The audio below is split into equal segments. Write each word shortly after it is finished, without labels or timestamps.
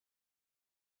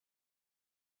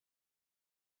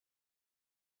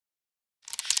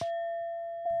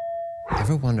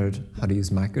Ever wondered how to use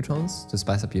microtones to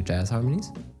spice up your jazz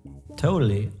harmonies?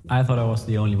 Totally. I thought I was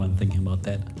the only one thinking about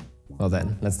that. Well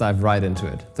then, let's dive right into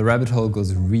it. The rabbit hole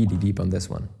goes really deep on this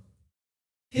one.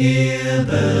 Here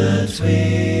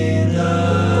between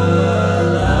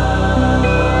the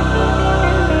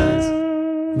lines.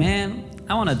 Man,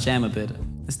 I want to jam a bit.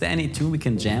 Is there any tune we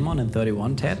can jam on in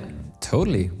 31, Ted?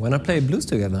 Totally. Why not play blues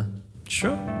together?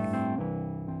 Sure.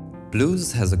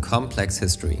 Blues has a complex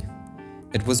history.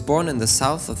 It was born in the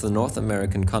south of the North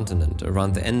American continent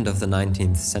around the end of the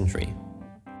 19th century.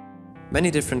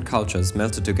 Many different cultures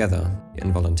melted together,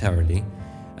 involuntarily,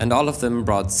 and all of them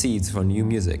brought seeds for new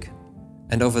music.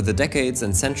 And over the decades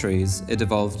and centuries, it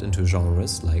evolved into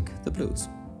genres like the blues.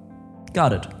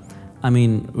 Got it. I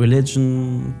mean,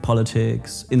 religion,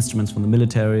 politics, instruments from the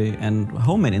military, and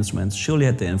homemade instruments surely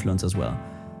had their influence as well.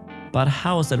 But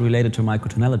how is that related to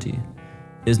microtonality?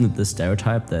 Isn't it the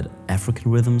stereotype that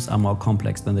African rhythms are more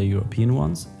complex than the European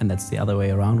ones, and that's the other way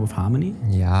around with harmony?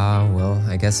 Yeah, well,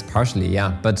 I guess partially,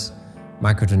 yeah, but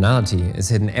microtonality is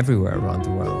hidden everywhere around the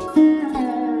world.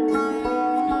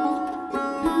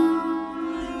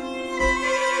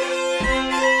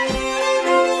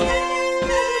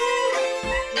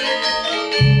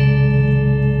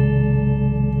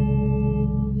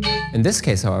 In this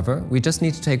case, however, we just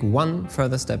need to take one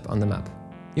further step on the map.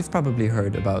 You've probably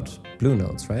heard about blue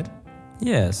notes, right?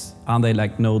 Yes. Aren't they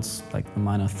like notes like the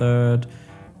minor third,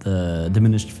 the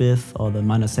diminished fifth, or the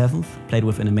minor seventh, played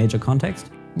within a major context?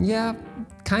 Yeah,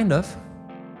 kind of.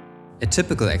 A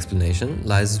typical explanation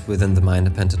lies within the minor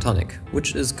pentatonic,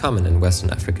 which is common in Western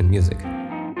African music.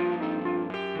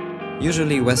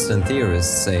 Usually Western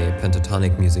theorists say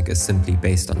pentatonic music is simply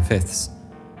based on fifths,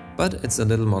 but it's a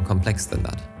little more complex than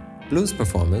that. Blues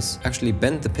performers actually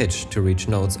bend the pitch to reach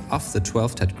notes off the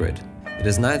 12th grid. It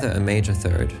is neither a major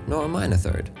third nor a minor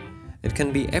third. It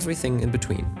can be everything in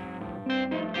between.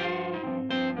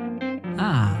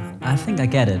 Ah, I think I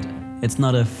get it. It's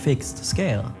not a fixed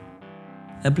scale.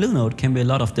 A blue note can be a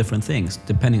lot of different things,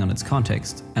 depending on its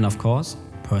context, and of course,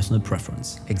 personal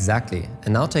preference. Exactly.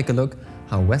 And now take a look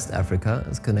how West Africa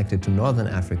is connected to Northern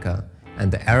Africa and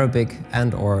the Arabic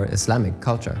and/or Islamic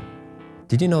culture.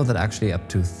 Did you know that actually up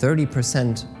to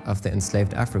 30% of the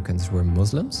enslaved Africans were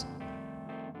Muslims?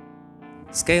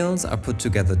 Scales are put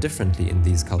together differently in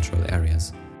these cultural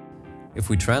areas. If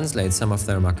we translate some of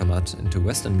their maqamat into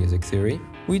Western music theory,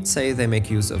 we'd say they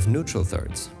make use of neutral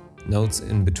thirds, notes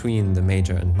in between the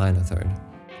major and minor third.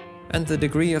 And the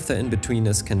degree of the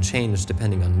in-betweenness can change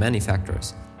depending on many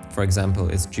factors, for example,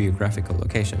 its geographical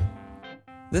location.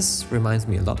 This reminds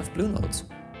me a lot of blue notes.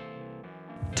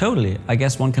 Totally. I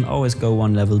guess one can always go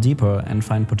one level deeper and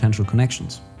find potential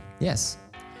connections. Yes.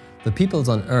 The peoples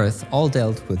on Earth all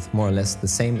dealt with more or less the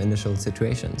same initial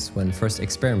situations when first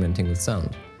experimenting with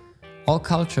sound. All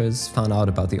cultures found out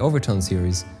about the overtone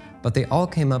series, but they all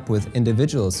came up with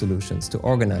individual solutions to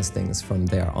organize things from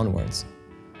there onwards.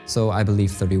 So I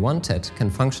believe 31 TET can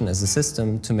function as a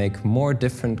system to make more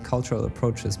different cultural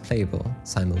approaches playable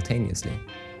simultaneously.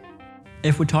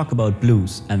 If we talk about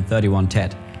blues and 31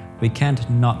 TET, we can't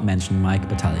not mention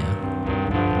Battaglia.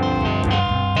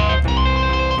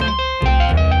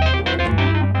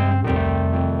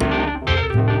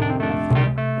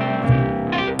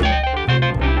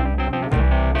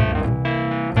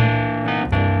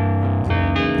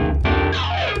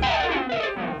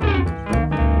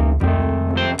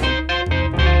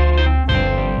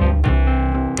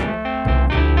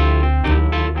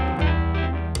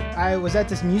 I was at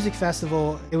this music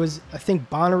festival. It was, I think,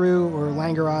 Bonnaroo or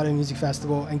Langerada Music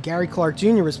Festival, and Gary Clark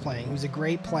Jr. was playing. He was a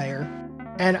great player.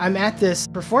 And I'm at this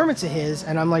performance of his,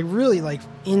 and I'm like really like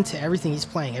into everything he's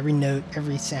playing, every note,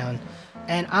 every sound.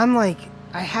 And I'm like,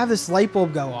 I have this light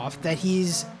bulb go off that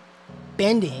he's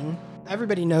bending.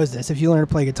 Everybody knows this if you learn to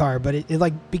play guitar, but it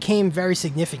like became very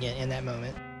significant in that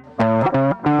moment.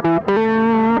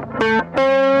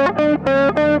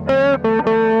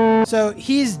 So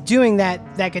he's doing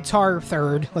that guitar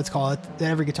third, let's call it, that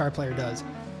every guitar player does.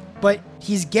 But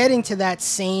he's getting to that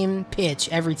same pitch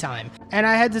every time. And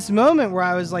I had this moment where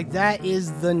I was like, that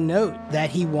is the note that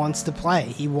he wants to play.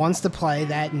 He wants to play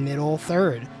that middle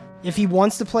third. If he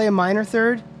wants to play a minor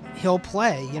third, he'll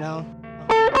play, you know?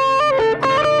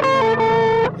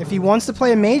 If he wants to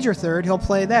play a major third, he'll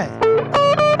play that.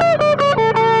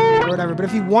 Or whatever. But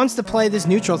if he wants to play this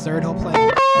neutral third, he'll play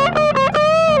it.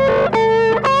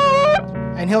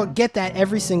 And he'll get that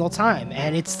every single time.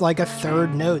 And it's like a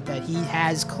third note that he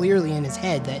has clearly in his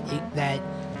head that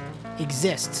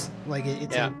exists. Like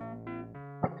it's yeah.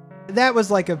 That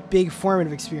was like a big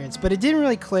formative experience. But it didn't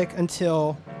really click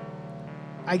until,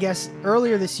 I guess,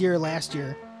 earlier this year, last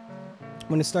year,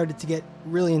 when it started to get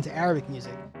really into Arabic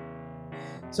music.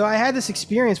 So I had this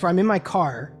experience where I'm in my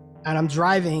car and I'm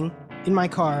driving in my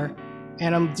car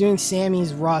and I'm doing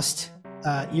Sammy's Rust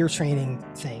ear training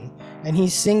thing. And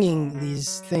he's singing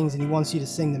these things and he wants you to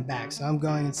sing them back. So I'm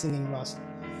going and singing Rust.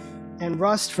 And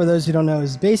Rust, for those who don't know,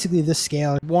 is basically this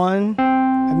scale. 1,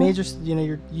 a major, you know,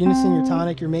 your unison, your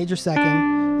tonic, your major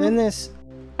second. Then this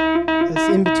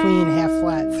in between half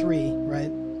flat 3,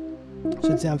 right?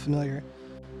 Should sound familiar.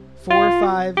 4,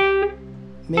 5,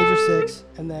 major 6,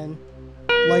 and then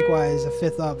likewise a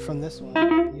 5th up from this one.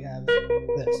 You have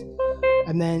this.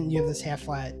 And then you have this half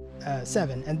flat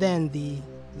 7. And then the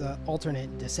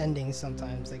alternate descending,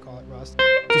 sometimes they call it Rust,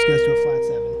 just goes to a flat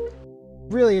 7.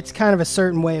 Really, it's kind of a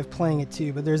certain way of playing it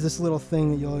too, but there's this little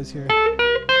thing that you always hear.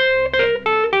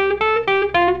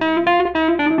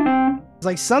 It's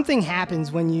like something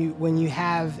happens when you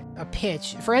have a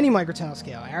pitch for any microtonal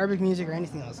scale, Arabic music or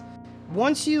anything else.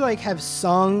 Once you like have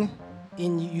sung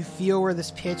and you feel where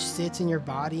this pitch sits in your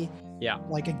body, yeah,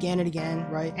 like again and again,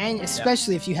 right? And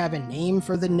especially if you have a name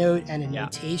for the note and a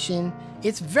notation,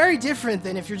 it's very different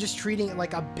than if you're just treating it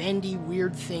like a bendy,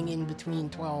 weird thing in between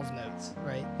 12 notes,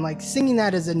 right? Like singing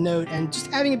that as a note and just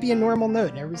having it be a normal note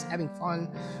and everybody's having fun,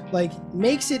 like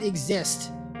makes it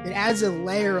exist. It adds a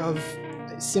layer of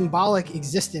symbolic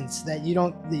existence that you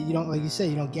don't, like you say,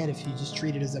 you don't get if you just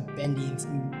treat it as a bendy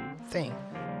thing.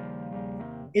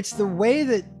 It's the way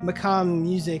that Maqam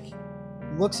music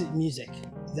looks at music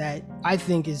that I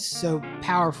think is so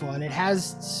powerful, and it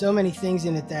has so many things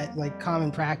in it that like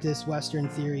common practice, Western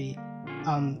theory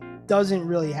doesn't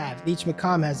really have. Each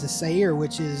Maqam has a Sair,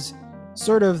 which is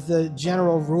sort of the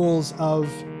general rules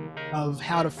of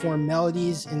how to form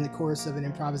melodies in the course of an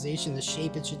improvisation, the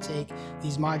shape it should take,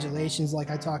 these modulations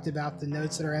like I talked about, the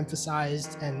notes that are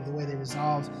emphasized and the way they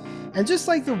resolve, and just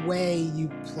like the way you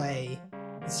play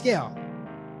the scale.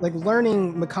 Like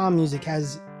learning Maqam music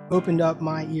has opened up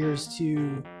my ears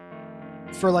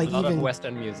for like a lot even of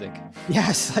Western music.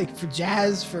 Yes, like for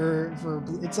jazz, for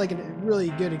it's like a really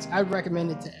good. I would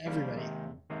recommend it to everybody.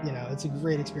 You know, it's a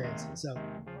great experience.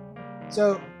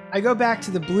 So I go back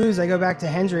to the blues. I go back to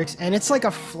Hendrix, and it's like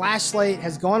a flashlight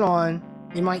has gone on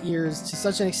in my ears to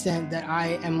such an extent that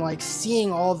I am like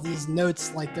seeing all of these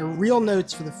notes like they're real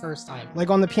notes for the first time. Like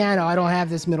on the piano, I don't have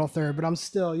this middle third, but I'm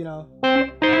still, you know,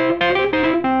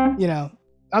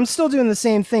 I'm still doing the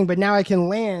same thing, but now I can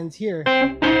land here.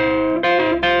 And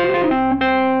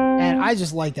I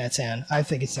just like that sound. I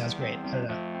think it sounds great. I don't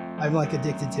know. I'm like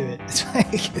addicted to it. It's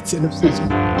like, it's an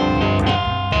obsession.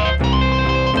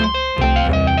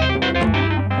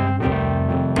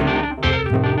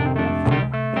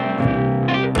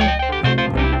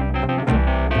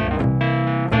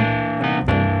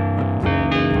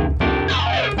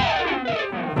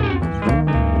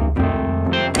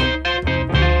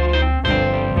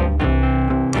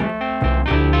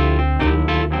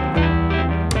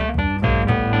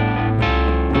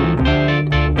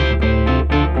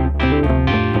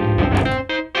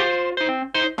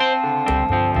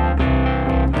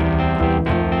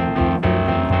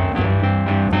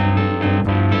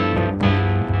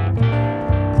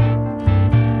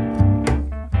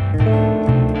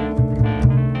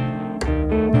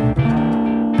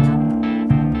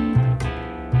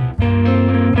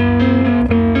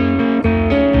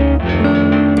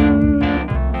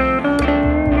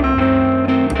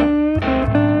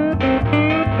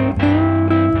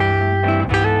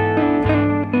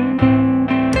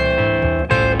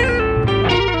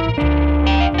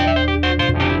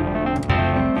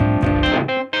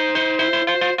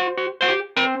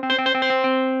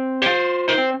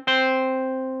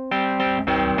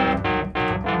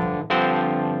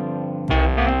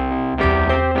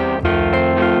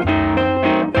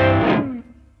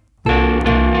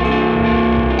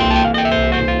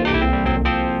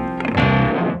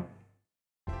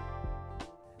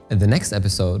 In the next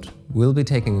episode, we'll be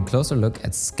taking a closer look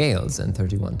at scales in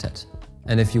 31 Tet.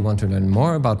 And if you want to learn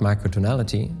more about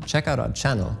microtonality, check out our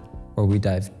channel, where we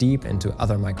dive deep into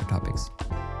other microtopics.